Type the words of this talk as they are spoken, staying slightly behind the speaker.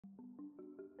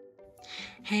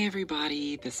Hey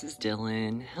everybody, this is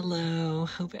Dylan. Hello,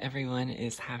 hope everyone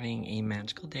is having a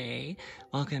magical day.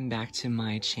 Welcome back to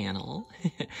my channel.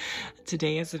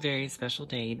 Today is a very special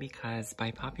day because by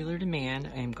popular demand,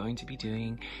 I am going to be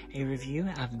doing a review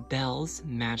of Belle's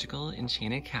Magical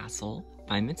Enchanted Castle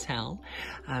by Mattel.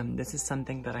 This is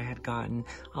something that I had gotten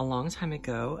a long time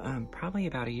ago, probably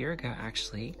about a year ago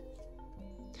actually.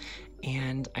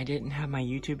 And I didn't have my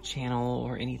YouTube channel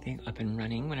or anything up and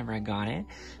running whenever I got it,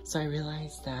 so I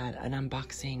realized that an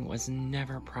unboxing was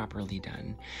never properly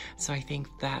done. So I think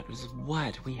that is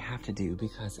what we have to do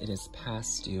because it is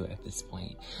past due at this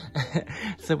point.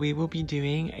 So we will be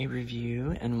doing a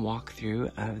review and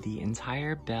walkthrough of the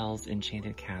entire Belle's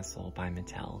Enchanted Castle by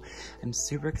Mattel. I'm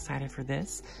super excited for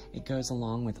this. It goes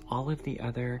along with all of the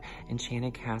other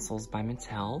Enchanted Castles by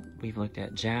Mattel. We've looked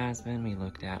at Jasmine, we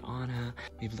looked at Anna,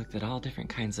 we've looked at all different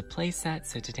kinds of play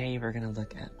sets. So today we're going to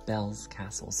look at Belle's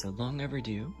Castle. So long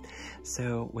overdue.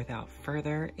 So without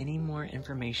any more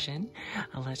information,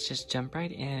 let's just jump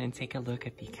right in and take a look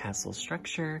at the castle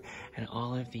structure and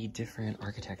all of the different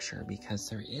architecture, because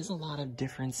there is a lot of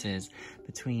differences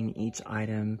between each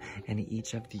item and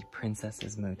each of the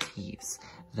princesses' motifs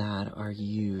that are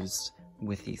used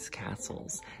with these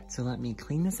castles. So let me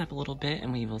clean this up a little bit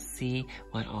and we will see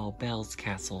what all Belle's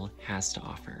Castle has to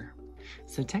offer.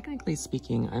 So technically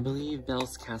speaking, I believe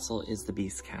Belle's Castle is the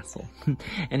Beast Castle,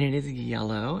 and it is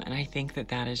yellow, and I think that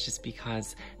that is just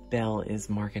because Belle is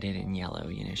marketed in yellow.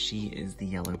 You know, she is the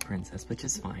yellow princess, which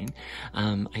is fine.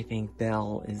 I think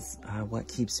Belle is what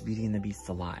keeps Beauty and the Beast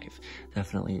alive.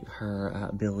 Definitely her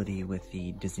ability with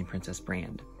the Disney Princess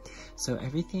brand. So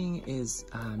everything is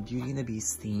Beauty and the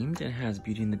Beast themed and has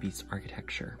Beauty and the Beast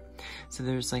architecture. So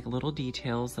there's like little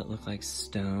details that look like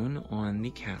stone on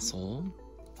the castle.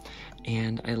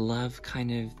 And I love kind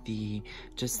of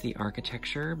just the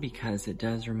architecture because it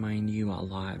does remind you a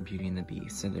lot of Beauty and the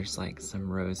Beast. So there's like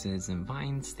some roses and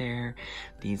vines there,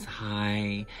 these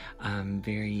high,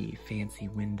 very fancy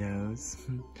windows.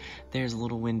 There's a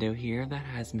little window here that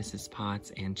has Mrs.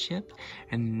 Potts and Chip,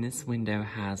 and this window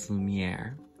has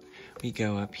Lumiere. We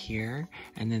go up here,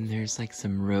 and then there's like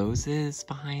some roses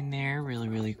behind there, really,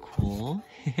 really cool.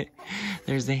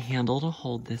 There's a handle to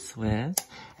hold this with,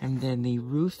 and then the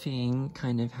roofing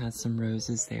kind of has some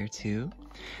roses there too.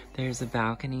 There's a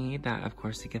balcony that, of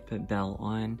course, you could put Belle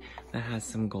on that has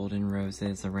some golden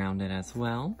roses around it as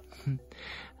well.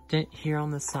 Here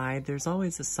on the side, there's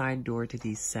always a side door to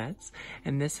these sets,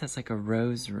 and this has like a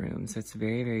rose room, so it's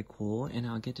very, very cool, and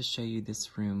I'll get to show you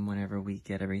this room whenever we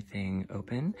get everything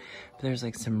open. But there's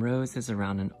like some roses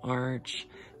around an arch.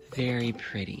 Very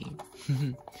pretty.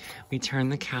 We turn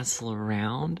the castle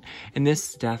around, and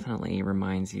this definitely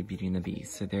reminds you of Beauty and the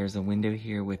Beast. So there's a window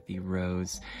here with the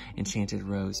rose, enchanted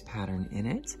rose pattern in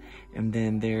it. And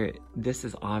then this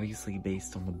is obviously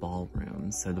based on the ballroom.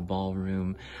 So the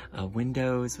ballroom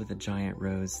windows with a giant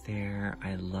rose there.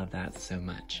 I love that so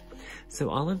much. So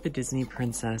all of the Disney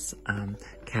Princess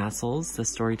castles, the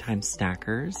Storytime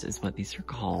Stackers is what these are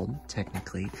called,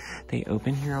 technically. They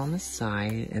open here on the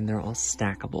side, and they're all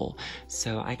stackable.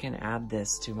 So I can add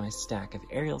this to my stack of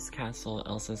Ariel's castle,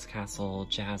 Elsa's castle,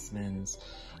 Jasmine's,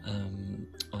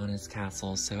 Anna's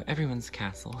castle, so everyone's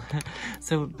castle.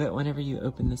 But whenever you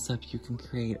open this up, you can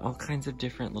create all kinds of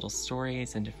different little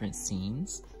stories and different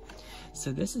scenes.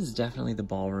 So this is definitely the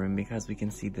ballroom because we can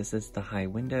see this is the high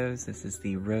windows, this is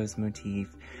the rose motif.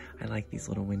 I like these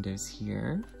little windows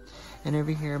here. And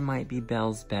over here might be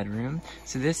Belle's bedroom.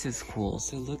 So this is cool.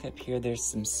 So look up here, there's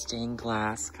some stained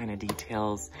glass kind of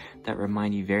details that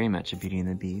remind you very much of Beauty and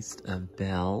the Beast, of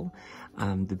Belle,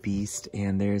 the Beast,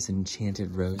 and there's an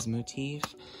enchanted rose motif,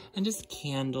 and just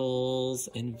candles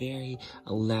and very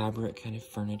elaborate kind of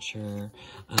furniture.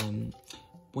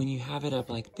 When you have it up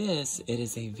like this, it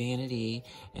is a vanity,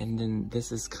 and then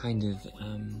this is kind of,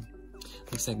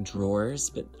 looks like drawers,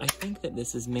 but I think that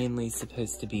this is mainly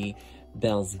supposed to be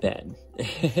Belle's bed,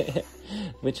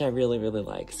 which I really, really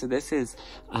like. So this is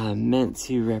meant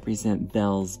to represent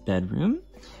Belle's bedroom,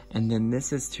 and then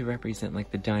this is to represent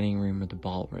like the dining room or the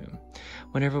ballroom.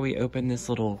 Whenever we open this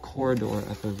little corridor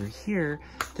up over here,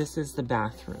 this is the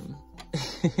bathroom.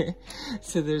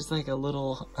 So there's like a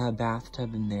little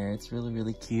bathtub in there. It's really,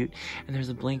 really cute. And there's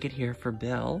a blanket here for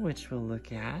Belle, which we'll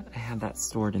look at. I have that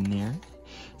stored in there.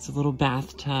 It's a little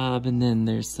bathtub, and then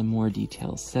there's some more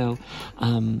details. So,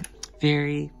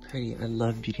 very pretty. I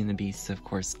love Beauty and the Beast, so of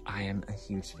course I am a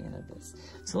huge fan of this.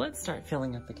 So let's start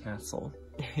filling up the castle.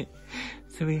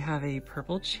 So we have a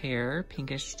purple chair,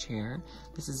 pinkish chair.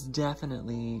 This is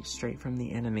definitely straight from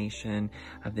the animation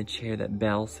of the chair that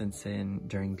Belle sends in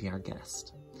during Be Our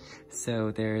Guest.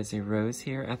 So there is a rose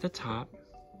here at the top.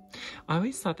 I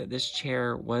always thought that this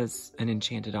chair was an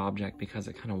enchanted object because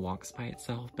it kind of walks by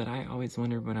itself, but I always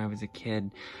wondered when I was a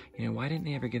kid, you know, why didn't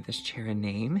they ever give this chair a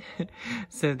name?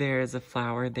 So there is a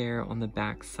flower there on the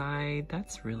back side.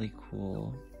 That's really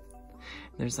cool.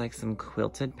 There's like some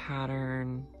quilted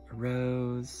pattern, a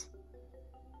rose,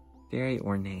 very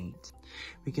ornate.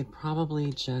 We could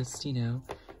probably just, you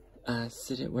know,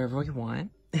 sit it wherever we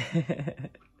want.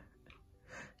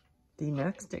 The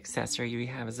next accessory we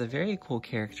have is a very cool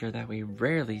character that we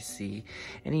rarely see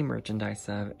any merchandise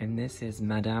of, and this is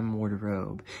Madame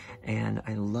Wardrobe. And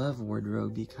I love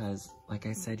Wardrobe because, like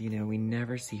I said, you know, we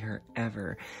never see her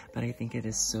ever, but I think it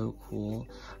is so cool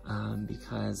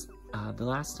because the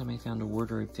last time I found a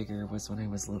Wardrobe figure was when I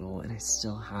was little, and I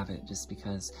still have it just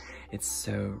because it's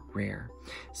so rare.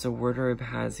 So Wardrobe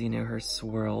has, you know, her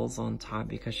swirls on top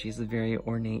because she's a very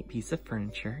ornate piece of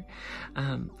furniture.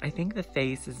 I think the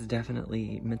face is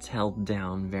definitely Mattel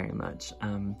down very much.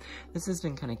 This has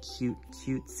been kind of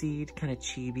cutesy, kind of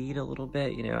chibi'd a little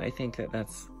bit. You know, I think that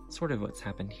that's sort of what's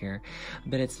happened here,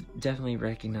 but it's definitely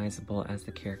recognizable as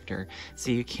the character. So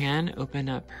you can open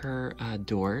up her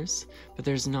doors, but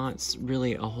there's not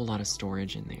really a whole lot of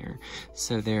storage in there.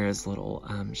 So there's little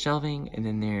shelving, and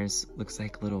then there's, looks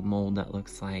like little mold that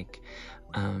looks like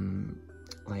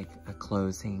a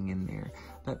clothes hanging in there.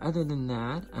 But other than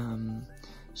that,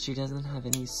 she doesn't have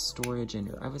any storage in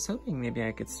her. I was hoping maybe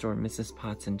I could store Mrs.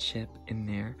 Potts and Chip in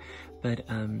there, but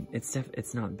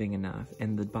it's not big enough,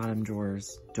 and the bottom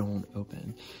drawers don't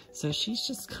open. So she's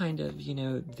just kind of, you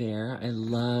know, there. I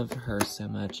love her so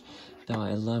much, though.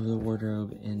 I love the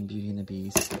Wardrobe in Beauty and the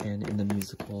Beast and in the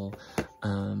musical.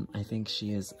 I think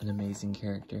she is an amazing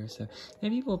character, so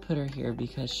maybe we'll put her here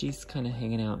because she's kind of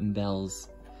hanging out in Belle's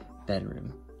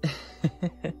bedroom.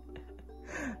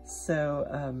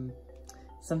 So,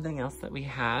 something else that we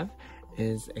have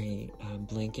is a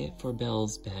blanket for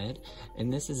Belle's bed,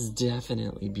 and this is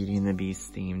definitely Beauty and the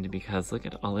Beast themed because look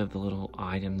at all of the little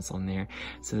items on there.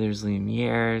 So there's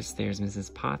Lumiere's, there's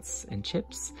Mrs. Potts and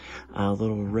Chips,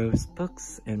 little rose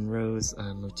books and rose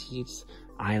motifs.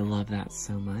 I love that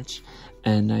so much,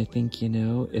 and I think, you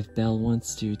know, if Belle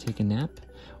wants to take a nap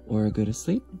or go to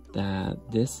sleep, that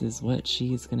this is what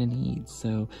she's gonna need.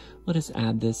 So we'll just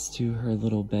add this to her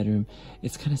little bedroom.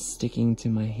 It's kind of sticking to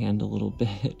my hand a little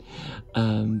bit,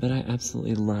 but I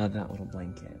absolutely love that little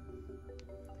blanket.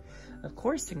 Of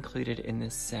course, included in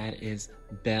this set is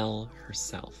Belle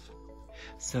herself.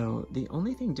 So the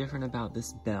only thing different about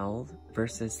this Belle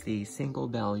versus the single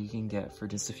Belle you can get for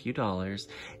just a few dollars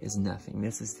is nothing.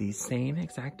 This is the same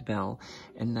exact Belle,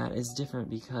 and that is different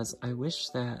because I wish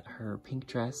that her pink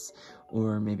dress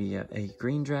or maybe a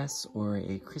green dress or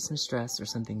a Christmas dress or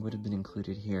something would have been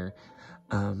included here.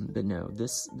 But no,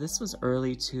 this was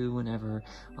early too, whenever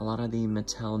a lot of the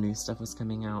Mattel new stuff was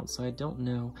coming out, so I don't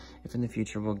know if in the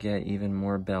future we'll get even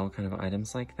more Belle kind of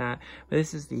items like that. But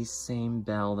this is the same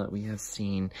Belle that we have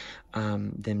seen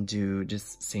them do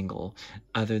just single,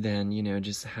 other than, you know,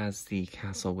 just has the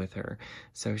castle with her.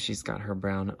 So she's got her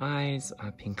brown eyes,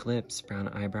 pink lips, brown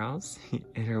eyebrows,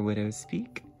 and her widow's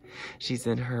peak. She's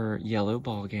in her yellow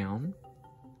ball gown.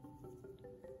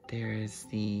 There is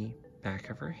the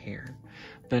back of her hair,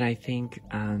 but I think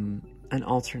an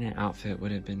alternate outfit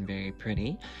would have been very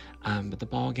pretty, but the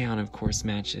ball gown of course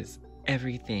matches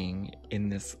everything in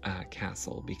this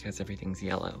castle because everything's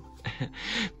yellow.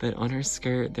 But on her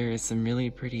skirt there is some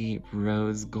really pretty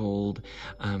rose gold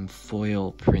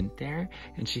foil print there,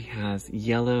 and she has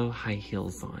yellow high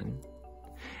heels on.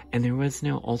 And there was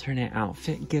no alternate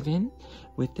outfit given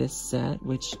with this set,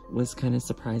 which was kind of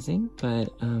surprising, but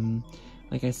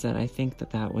like I said, I think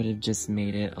that that would have just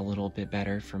made it a little bit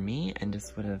better for me and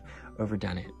just would have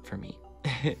overdone it for me.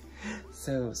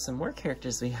 So some more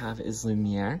characters we have is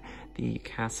Lumiere, the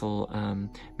castle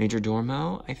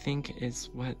Majordomo, I think is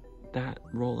what that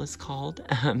role is called.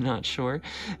 I'm not sure,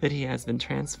 but he has been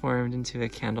transformed into a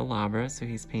candelabra, so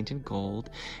he's painted gold.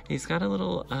 He's got a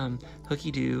little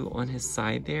hooky-doo on his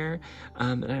side there,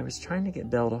 and I was trying to get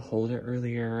Belle to hold it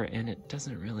earlier, and it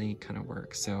doesn't really kind of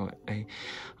work, so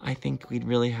I think we'd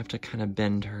really have to kind of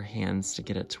bend her hands to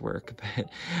get it to work,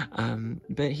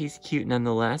 but he's cute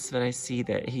nonetheless. But I see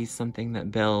that he's something that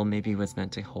Belle maybe was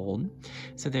meant to hold.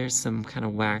 So there's some kind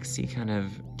of waxy kind of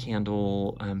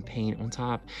candle paint on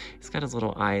top. He's got his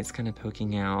little eyes kind of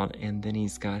poking out, and then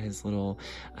he's got his little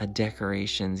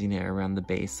decorations, you know, around the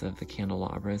base of the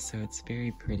candelabra, so it's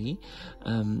very pretty.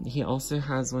 He also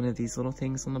has one of these little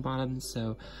things on the bottom,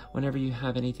 so whenever you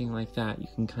have anything like that, you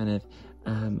can kind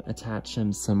of attach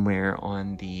him somewhere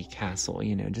on the castle,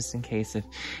 you know, just in case if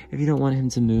you don't want him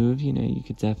to move, you know, you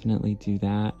could definitely do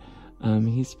that.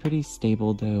 He's pretty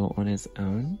stable though on his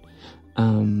own.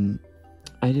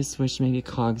 I just wish maybe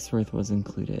Cogsworth was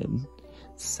included.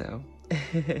 So.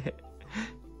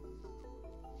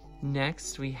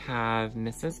 Next, we have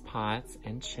Mrs. Potts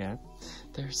and Chip.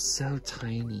 They're so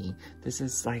tiny. This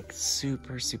is like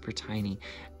super, super tiny.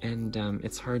 And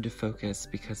it's hard to focus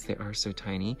because they are so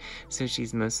tiny. So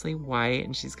she's mostly white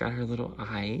and she's got her little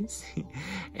eyes.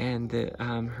 And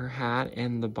her hat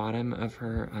and the bottom of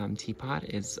her teapot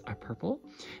is purple.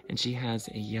 And she has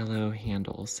a yellow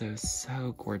handle.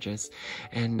 So gorgeous.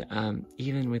 And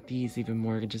even with these, even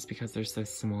more just because they're so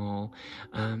small,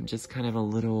 just kind of a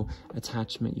little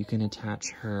attachment you can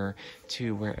attach her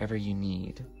to wherever you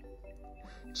need.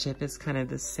 Chip is kind of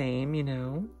the same, you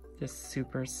know, just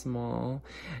super small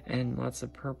and lots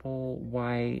of purple,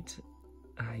 white,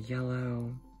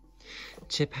 yellow.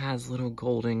 Chip has little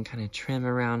golden kind of trim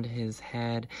around his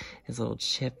head, his little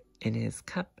chip in his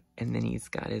cup, and then he's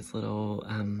got his little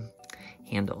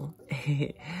handle.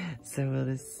 So we'll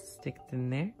just stick them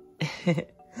there.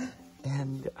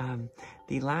 And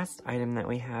the last item that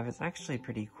we have is actually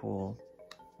pretty cool,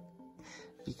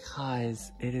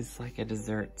 because it is like a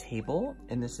dessert table,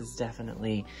 and this is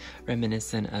definitely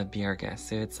reminiscent of Bjerga.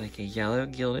 So it's like a yellow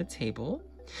gilded table,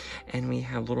 and we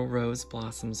have little rose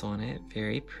blossoms on it,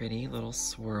 very pretty little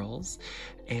swirls,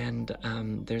 and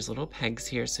there's little pegs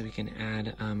here so we can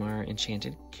add our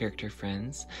enchanted character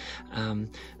friends,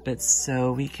 but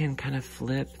so we can kind of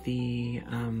flip the,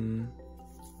 I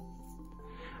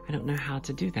don't know how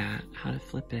to do that, how to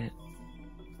flip it.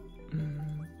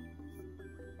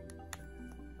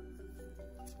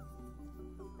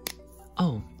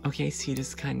 Oh, okay, so you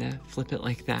just kind of flip it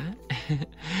like that.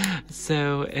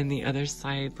 So, and the other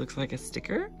side looks like a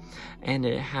sticker, and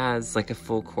it has like a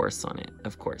full course on it,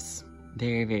 of course.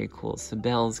 Very, very cool. So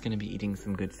Belle's gonna be eating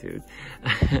some good food.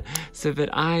 So, but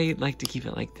I like to keep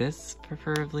it like this,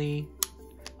 preferably.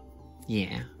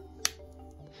 Yeah.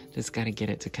 Just gotta get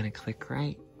it to kind of click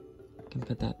right. Can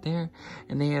put that there.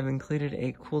 And they have included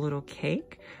a cool little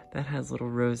cake that has little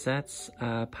rosettes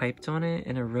piped on it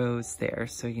and a rose there.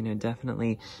 So, you know,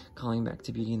 definitely calling back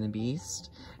to Beauty and the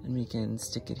Beast. And we can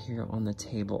stick it here on the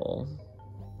table.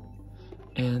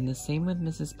 And the same with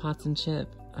Mrs. Potts and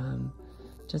Chip.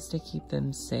 Just to keep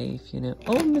them safe, you know.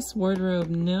 Oh, Miss Wardrobe,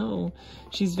 no.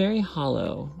 She's very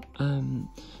hollow.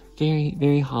 Very,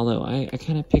 very hollow. I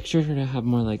kind of pictured her to have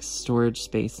more like storage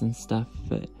space and stuff,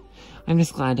 but I'm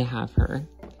just glad to have her.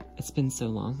 It's been so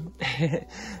long.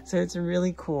 So it's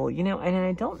really cool. You know, and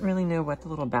I don't really know what the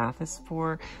little bath is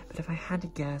for, but if I had to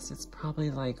guess, it's probably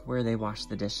like where they wash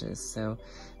the dishes. So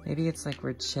maybe it's like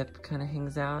where Chip kind of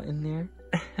hangs out in there.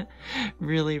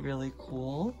 Really, really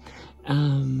cool.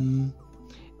 And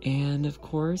of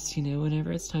course, you know,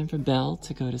 whenever it's time for Belle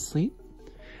to go to sleep,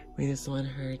 we just want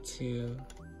her to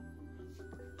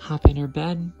hop in her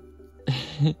bed.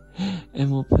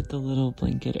 And we'll put the little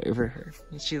blanket over her.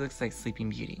 She looks like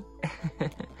Sleeping Beauty.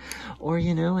 Or,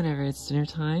 you know, whenever it's dinner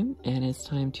time and it's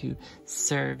time to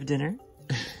serve dinner,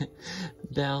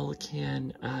 Belle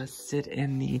can sit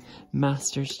in the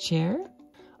master's chair.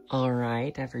 All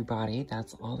right, everybody,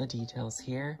 that's all the details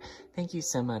here. Thank you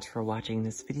so much for watching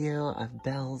this video of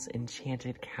Belle's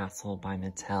Enchanted Castle by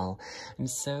Mattel. I'm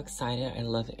so excited. I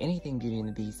love anything Beauty and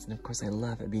the Beast, and of course I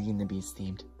love a Beauty and the Beast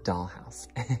themed dollhouse.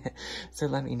 So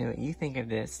let me know what you think of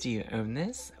this. Do you own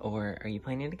this, or are you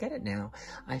planning to get it now?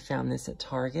 I found this at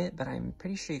Target, but I'm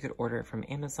pretty sure you could order it from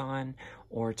Amazon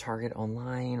or Target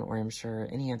online, or I'm sure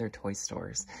any other toy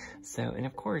stores. So, and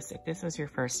of course, if this was your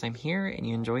first time here and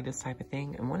you enjoyed this type of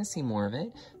thing and want to see more of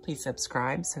it, please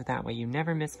subscribe so that way you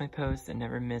never miss my posts and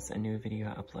never miss a new video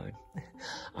upload.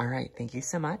 All right, thank you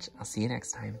so much. I'll see you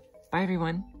next time. Bye,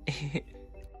 everyone.